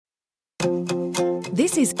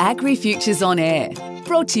This is AgriFutures on Air,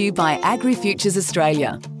 brought to you by AgriFutures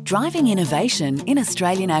Australia, driving innovation in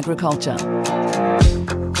Australian agriculture.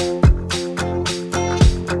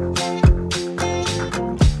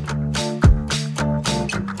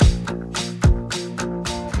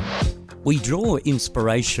 We draw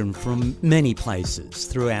inspiration from many places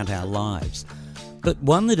throughout our lives, but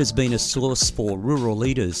one that has been a source for rural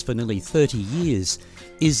leaders for nearly 30 years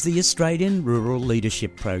is the Australian Rural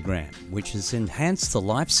Leadership Program, which has enhanced the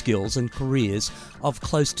life skills and careers of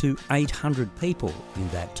close to 800 people in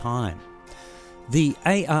that time. The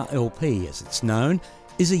ARLP, as it's known,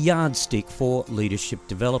 is a yardstick for leadership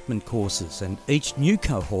development courses, and each new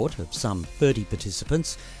cohort of some 30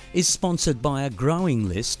 participants is sponsored by a growing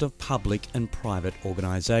list of public and private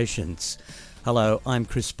organisations. Hello, I'm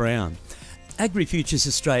Chris Brown. AgriFutures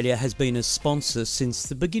Australia has been a sponsor since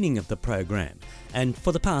the beginning of the program, and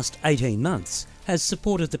for the past 18 months has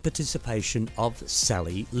supported the participation of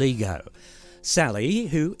Sally Lego. Sally,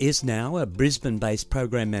 who is now a Brisbane-based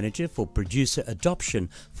program manager for producer adoption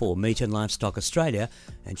for Meat and Livestock Australia,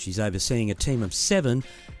 and she's overseeing a team of 7,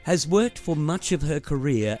 has worked for much of her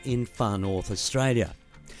career in far north Australia.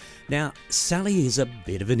 Now, Sally is a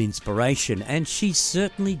bit of an inspiration, and she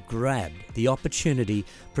certainly grabbed the opportunity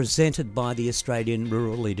presented by the Australian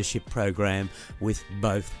Rural Leadership Program with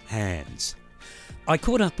both hands. I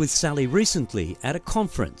caught up with Sally recently at a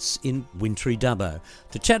conference in wintry Dubbo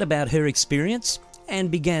to chat about her experience, and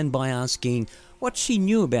began by asking what she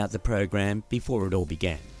knew about the program before it all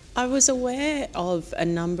began. I was aware of a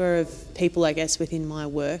number of people, I guess, within my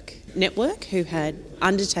work network who had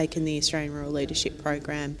undertaken the Australian Rural Leadership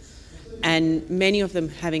Program, and many of them,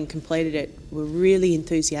 having completed it, were really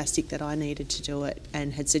enthusiastic that I needed to do it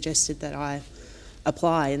and had suggested that I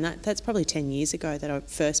apply. And that's probably 10 years ago that I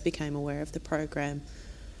first became aware of the program.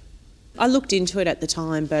 I looked into it at the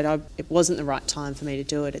time, but it wasn't the right time for me to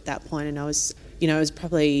do it at that point, and I was, it was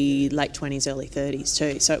probably late 20s, early 30s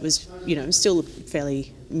too, so it was, still a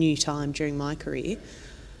fairly new time during my career.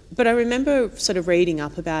 But I remember sort of reading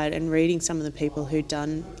up about it and reading some of the people who'd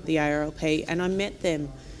done the ARLP, and I met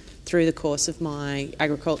them through the course of my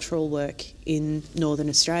agricultural work in Northern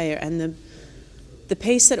Australia. And the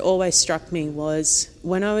piece that always struck me was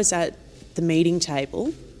when I was at the meeting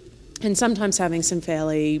table, and sometimes having some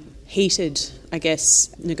fairly heated,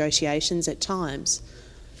 negotiations at times,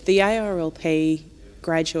 the ARLP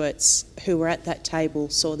graduates who were at that table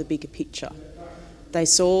saw the bigger picture. They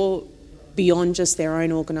saw beyond just their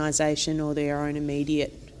own organisation or their own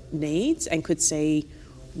immediate needs, and could see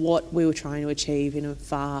what we were trying to achieve in a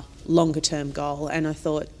far longer term goal. And I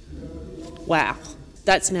thought, wow,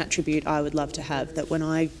 that's an attribute I would love to have, that when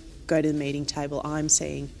I go to the meeting table, I'm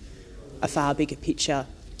seeing a far bigger picture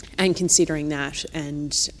and considering that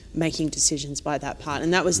and making decisions by that part.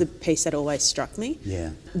 And that was the piece that always struck me.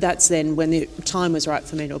 Yeah. That's then, when the time was right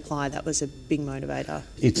for me to apply, that was a big motivator.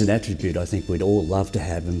 It's an attribute I think we'd all love to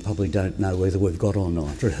have, and probably don't know whether we've got or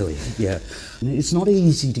not, really. Yeah. It's not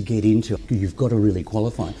easy to get into. You've got to really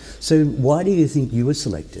qualify. So why do you think you were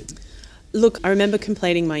selected? Look, I remember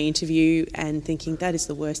completing my interview and thinking, that is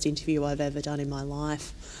the worst interview I've ever done in my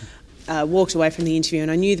life. Walked away from the interview,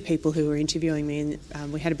 and I knew the people who were interviewing me,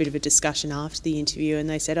 and we had a bit of a discussion after the interview, and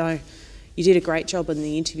they said, "Oh, you did a great job in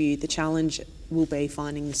the interview. The challenge will be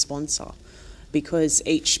finding the sponsor, because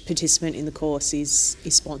each participant in the course is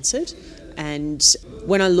sponsored." And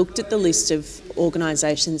when I looked at the list of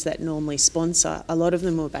organisations that normally sponsor, a lot of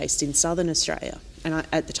them were based in Southern Australia, and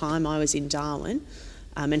at the time I was in Darwin,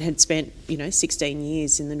 and had spent 16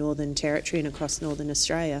 years in the Northern Territory and across Northern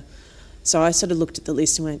Australia. So I sort of looked at the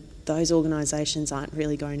list and went, those organisations aren't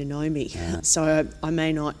really going to know me. Yeah. So I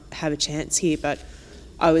may not have a chance here, but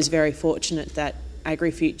I was very fortunate that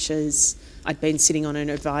AgriFutures, I'd been sitting on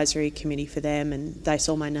an advisory committee for them, and they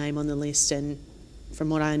saw my name on the list, and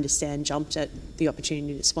from what I understand, jumped at the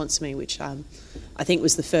opportunity to sponsor me, which I think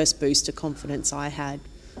was the first boost of confidence I had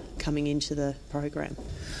coming into the program.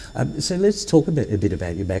 So let's talk a bit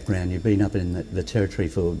about your background. You've been up in the Territory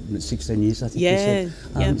for 16 years, I think you said.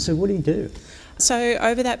 Yeah. So what do you do? So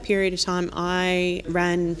over that period of time, I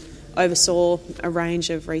oversaw a range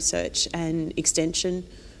of research and extension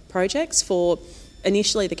projects for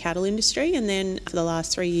initially the cattle industry, and then for the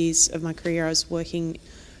last 3 years of my career I was working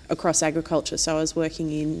across agriculture. So I was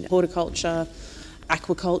working in horticulture,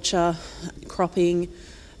 aquaculture, cropping,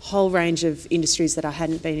 whole range of industries that I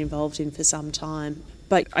hadn't been involved in for some time.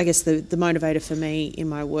 But I guess the motivator for me in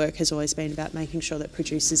my work has always been about making sure that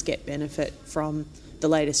producers get benefit from the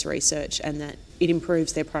latest research, and that it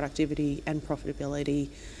improves their productivity and profitability,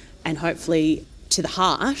 and hopefully, to the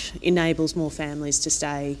heart, enables more families to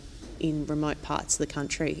stay in remote parts of the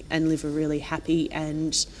country and live a really happy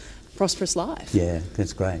and prosperous life. Yeah,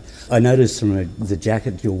 that's great. I noticed from the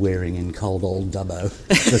jacket you're wearing in cold old Dubbo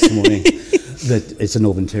this morning that it's a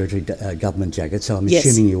Northern Territory government jacket, so I'm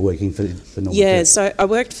assuming you're working for Northern Territory. Yeah, so I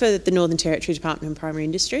worked for the Northern Territory Department of Primary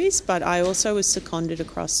Industries, but I also was seconded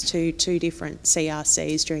across to 2 different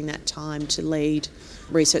CRCs during that time to lead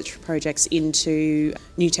research projects into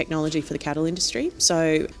new technology for the cattle industry.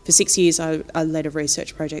 So for 6 years I led a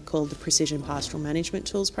research project called the Precision Pastoral Management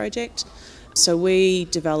Tools Project. So we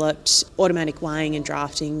developed automatic weighing and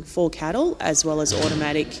drafting for cattle, as well as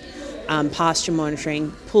automatic pasture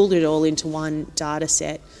monitoring, pulled it all into one data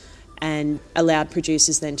set and allowed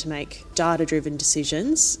producers then to make data-driven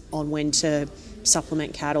decisions on when to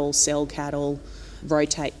supplement cattle, sell cattle,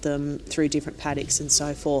 rotate them through different paddocks and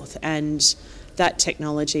so forth. And that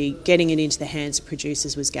technology, getting it into the hands of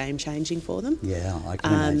producers, was game-changing for them. Yeah, I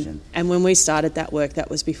can imagine. And when we started that work, that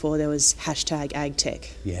was before there was #AgTech.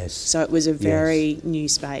 Yes. So it was a very new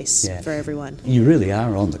space for everyone. You really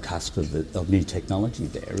are on the cusp of new technology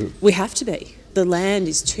there. We have to be. The land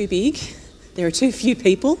is too big, there are too few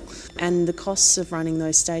people, and the costs of running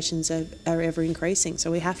those stations are ever increasing, so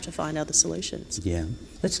we have to find other solutions. Yeah.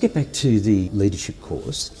 Let's get back to the leadership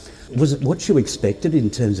course. Was it what you expected in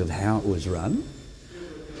terms of how it was run?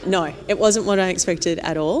 No, it wasn't what I expected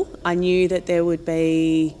at all. I knew that there would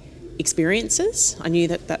be experiences. I knew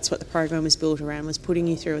that that's what the program was built around, was putting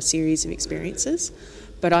you through a series of experiences.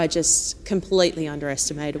 But I just completely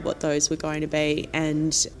underestimated what those were going to be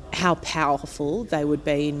and how powerful they would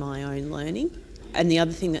be in my own learning. And the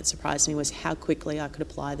other thing that surprised me was how quickly I could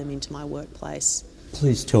apply them into my workplace.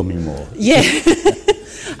 Please tell me more. Yeah.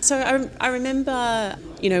 So I remember,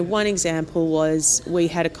 one example was we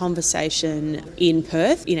had a conversation in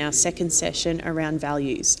Perth in our second session around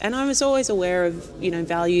values. And I was always aware of,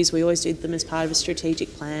 values. We always did them as part of a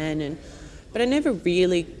strategic plan. But I never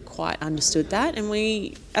really quite understood that. And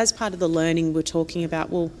we, as part of the learning, were talking about,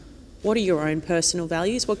 well, what are your own personal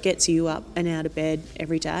values? What gets you up and out of bed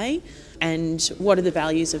every day? And what are the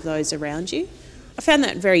values of those around you? I found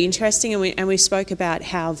that very interesting, and we spoke about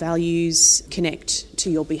how values connect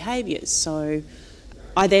to your behaviours. So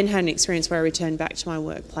I then had an experience where I returned back to my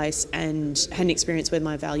workplace and had an experience where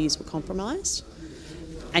my values were compromised,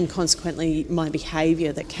 and consequently my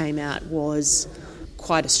behaviour that came out was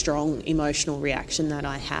quite a strong emotional reaction that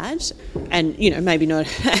I had, and maybe not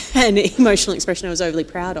an emotional expression I was overly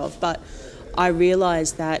proud of, but I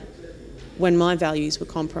realised that when my values were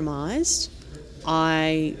compromised,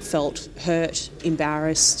 I felt hurt,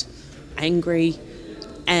 embarrassed, angry,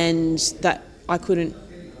 and that I couldn't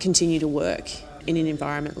continue to work in an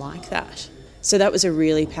environment like that. So that was a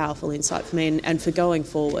really powerful insight for me, and for going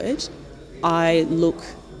forward, I look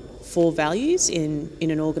for values in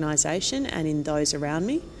an organisation and in those around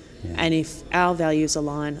me. Yeah. And if our values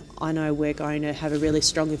align, I know we're going to have a really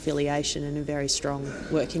strong affiliation and a very strong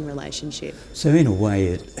working relationship. So in a way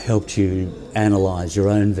it helped you analyse your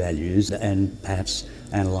own values and perhaps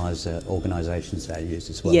analyse the organisation's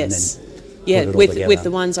values as well. Yes. And then with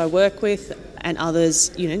the ones I work with and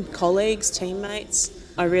others, colleagues, teammates,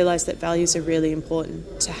 I realised that values are really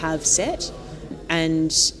important to have set,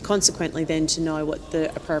 and consequently then to know what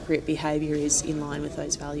the appropriate behaviour is in line with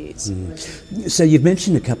those values. So you've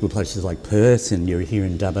mentioned a couple of places like Perth, and you're here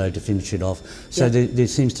in Dubbo to finish it off. So there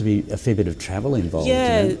seems to be a fair bit of travel involved.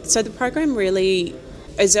 Yeah, so the program really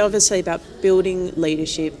is obviously about building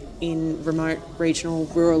leadership in remote, regional,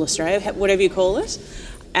 rural Australia, whatever you call it.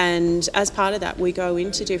 And as part of that, we go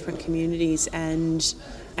into different communities and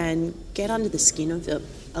get under the skin of them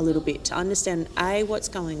a little bit to understand, what's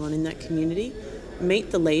going on in that community,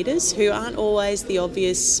 meet the leaders who aren't always the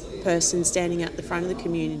obvious person standing at the front of the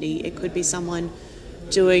community. It could be someone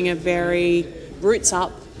doing a very roots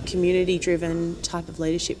up, community-driven type of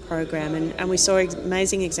leadership program. And we saw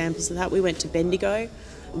amazing examples of that. We went to Bendigo,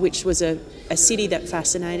 which was a city that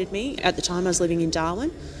fascinated me. At the time I was living in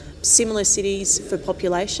Darwin. Similar cities for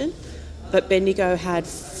population, but Bendigo had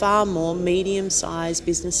far more medium-sized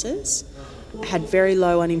businesses, had very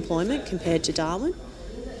low unemployment compared to Darwin,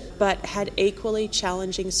 but had equally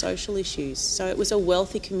challenging social issues. So it was a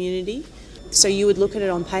wealthy community. So you would look at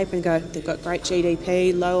it on paper and go, they've got great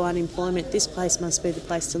GDP, low unemployment, this place must be the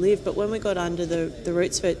place to live. But when we got under the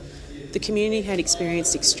roots of it, the community had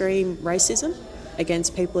experienced extreme racism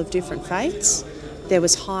against people of different faiths. There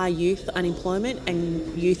was high youth unemployment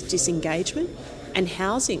and youth disengagement, and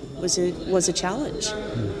housing was a challenge.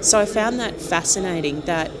 So I found that fascinating,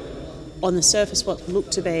 that on the surface what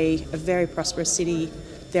looked to be a very prosperous city,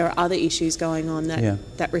 there are other issues going on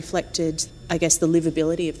that reflected, I guess, the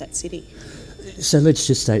livability of that city. So let's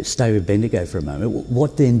just stay with Bendigo for a moment.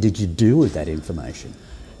 What then did you do with that information?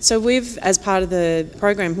 So we've, as part of the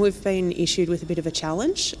program, we've been issued with a bit of a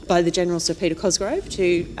challenge by the General Sir Peter Cosgrove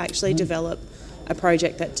to actually develop a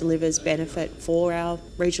project that delivers benefit for our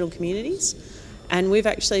regional communities. And we've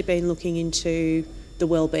actually been looking into the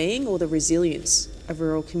well-being or the resilience of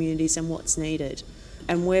rural communities and what's needed.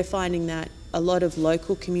 And we're finding that a lot of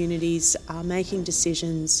local communities are making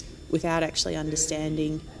decisions without actually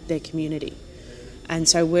understanding their community. And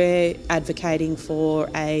so we're advocating for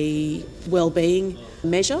a well-being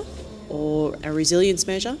measure or a resilience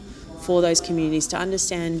measure for those communities to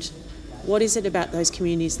understand what is it about those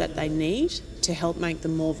communities that they need to help make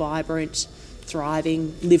them more vibrant,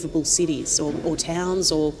 thriving, livable cities or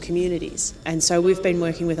towns or communities. And so we've been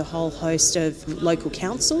working with a whole host of local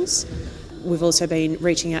councils. We've also been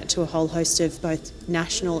reaching out to a whole host of both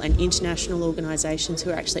national and international organisations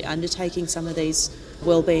who are actually undertaking some of these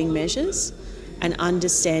wellbeing measures and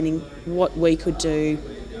understanding what we could do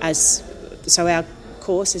so our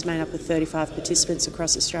course is made up of 35 participants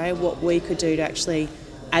across Australia, what we could do to actually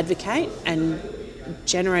advocate and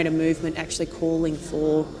generate a movement actually calling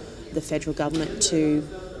for the federal government to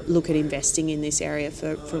look at investing in this area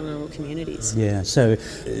for rural communities. Yeah, so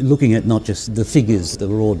looking at not just the figures, the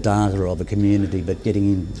raw data of a community, but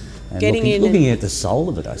getting in looking at the soul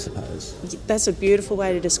of it, I suppose. That's a beautiful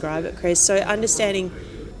way to describe it, Chris. So understanding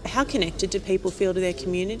how connected do people feel to their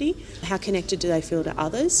community? How connected do they feel to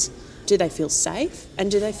others? Do they feel safe? And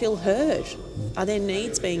do they feel heard? Are their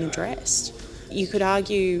needs being addressed? You could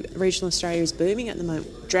argue regional Australia is booming at the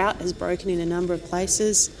moment. Drought has broken in a number of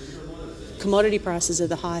places. Commodity prices are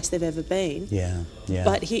the highest they've ever been. Yeah.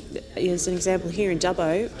 But as an example, here in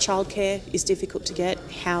Dubbo, childcare is difficult to get,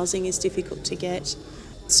 housing is difficult to get.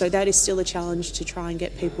 So that is still a challenge to try and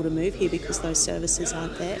get people to move here because those services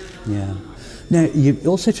aren't there. Yeah. Now, you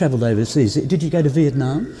also travelled overseas. Did you go to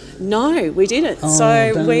Vietnam? No, we didn't. Oh,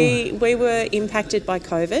 so we were impacted by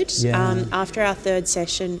COVID. Yeah. After our third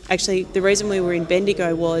session, actually the reason we were in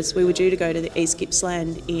Bendigo was we were due to go to the East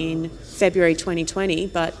Gippsland in February 2020,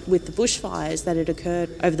 but with the bushfires that had occurred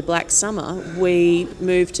over the Black Summer, we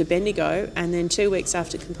moved to Bendigo, and then 2 weeks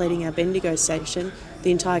after completing our Bendigo session,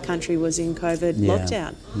 the entire country was in COVID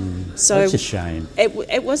lockdown. So that's a shame.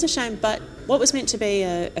 It was a shame, but what was meant to be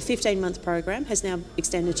a 15-month program has now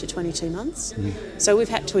extended to 22 months. So we've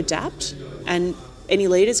had to adapt, and any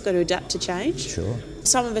leader's got to adapt to change. Sure.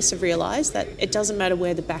 Some of us have realised that it doesn't matter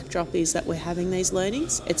where the backdrop is that we're having these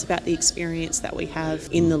learnings, it's about the experience that we have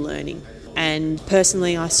in the learning. And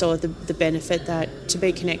personally, I saw the benefit that to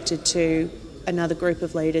be connected to another group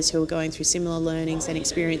of leaders who are going through similar learnings and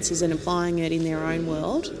experiences and applying it in their own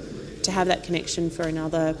world, to have that connection for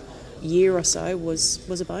another year or so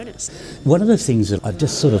was a bonus. One of the things that I've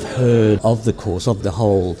just sort of heard of the course, of the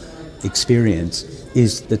whole experience,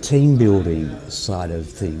 is the team building side of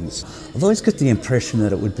things. I've always got the impression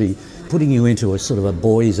that it would be putting you into a sort of a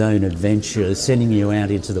boy's own adventure, sending you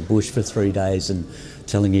out into the bush for 3 days and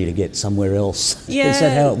telling you to get somewhere else. Yeah, is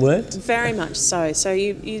that how it worked? Very much so. So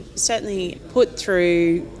you certainly put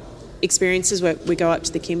through experiences where we go up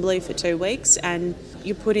to the Kimberley for 2 weeks and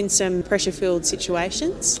you put in some pressure-filled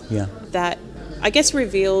situations that I guess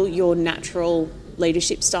reveal your natural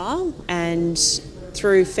leadership style, and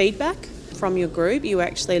through feedback from your group you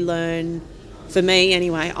actually learn, for me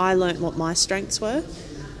anyway, I learned what my strengths were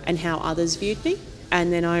and how others viewed me,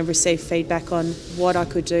 and then I received feedback on what I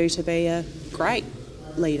could do to be a great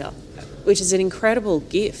leader, which is an incredible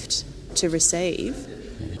gift to receive,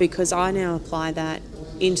 because I now apply that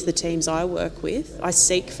into the teams I work with. I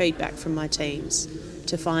seek feedback from my teams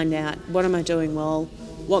to find out what am I doing well,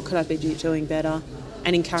 what could I be doing better,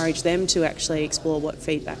 and encourage them to actually explore what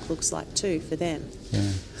feedback looks like too for them.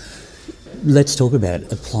 Yeah. Let's talk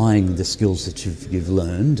about applying the skills that you've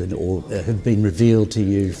learned or have been revealed to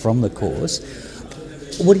you from the course.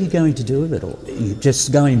 What are you going to do with it all? Are you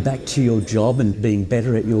just going back to your job and being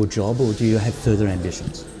better at your job, or do you have further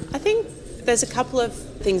ambitions? I think there's a couple of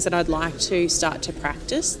things that I'd like to start to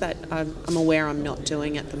practice that I'm aware I'm not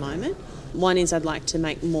doing at the moment. One is I'd like to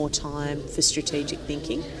make more time for strategic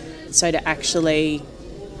thinking, so to actually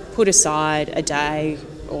put aside a day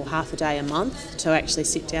or half a day a month to actually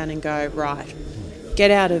sit down and go, right,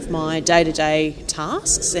 get out of my day-to-day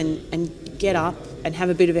tasks and get up and have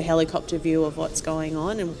a bit of a helicopter view of what's going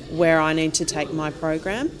on and where I need to take my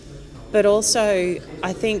program. But also,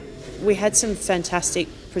 I think we had some fantastic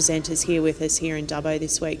presenters here with us here in Dubbo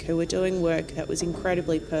this week who were doing work that was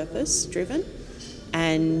incredibly purpose-driven,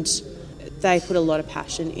 and they put a lot of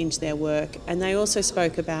passion into their work. And they also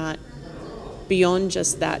spoke about, beyond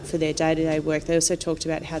just that for their day-to-day work, they also talked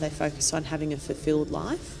about how they focus on having a fulfilled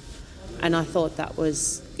life. And I thought that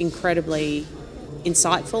was incredibly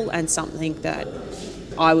insightful, and something that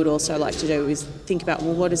I would also like to do is think about,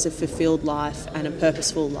 well, what does a fulfilled life and a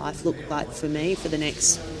purposeful life look like for me for the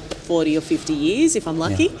next 40 or 50 years, if I'm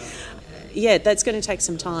lucky. Yeah, that's going to take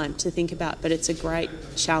some time to think about, but it's a great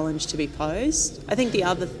challenge to be posed. I think the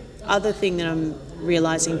other thing that I'm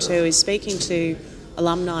realising too is speaking to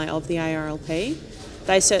alumni of the ARLP.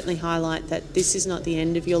 They certainly highlight that this is not the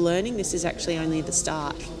end of your learning, this is actually only the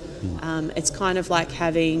start. It's kind of like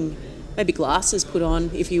having maybe glasses put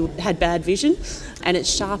on if you had bad vision, and it's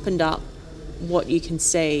sharpened up what you can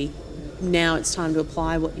see. Now it's time to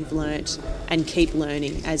apply what you've learnt and keep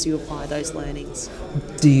learning as you apply those learnings.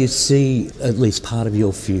 Do you see at least part of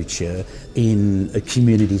your future in a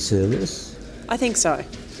community service? I think so,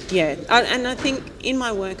 yeah. And I think in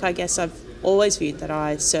my work, I guess I've always viewed that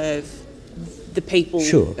I serve the people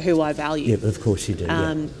who I value. Yeah, of course you do.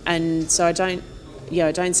 And so I don't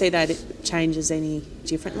see that it changes any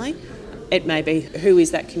differently. It may be who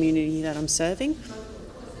is that community that I'm serving.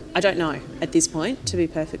 I don't know at this point, to be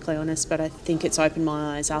perfectly honest, but I think it's opened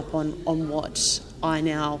my eyes up on what I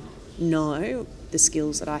now know, the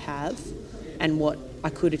skills that I have, and what I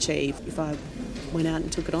could achieve if I went out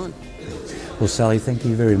and took it on. Well, Sally, thank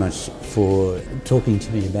you very much for talking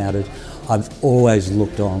to me about it. I've always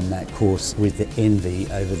looked on that course with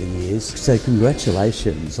envy over the years, so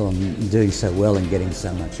congratulations on doing so well and getting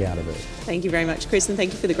so much out of it. Thank you very much, Chris, and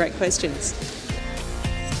thank you for the great questions.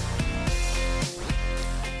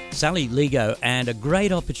 Sally Lego, and a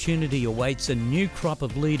great opportunity awaits a new crop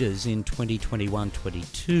of leaders in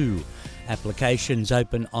 2021-22. Applications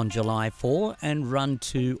open on July 4 and run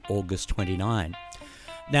to August 29.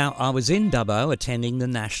 Now, I was in Dubbo attending the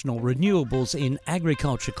National Renewables in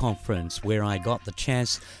Agriculture Conference, where I got the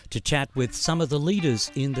chance to chat with some of the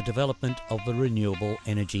leaders in the development of the renewable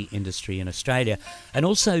energy industry in Australia, and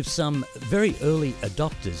also some very early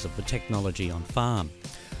adopters of the technology on farm.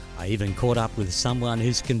 I even caught up with someone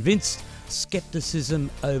who's convinced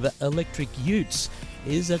scepticism over electric utes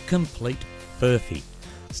is a complete furphy.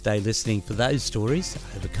 Stay listening for those stories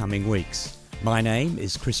over coming weeks. My name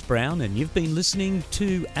is Chris Brown, and you've been listening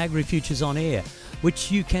to AgriFutures On Air,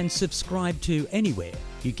 which you can subscribe to anywhere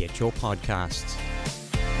you get your podcasts.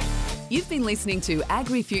 You've been listening to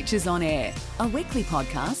AgriFutures On Air, a weekly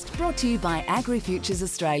podcast brought to you by AgriFutures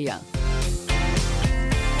Australia.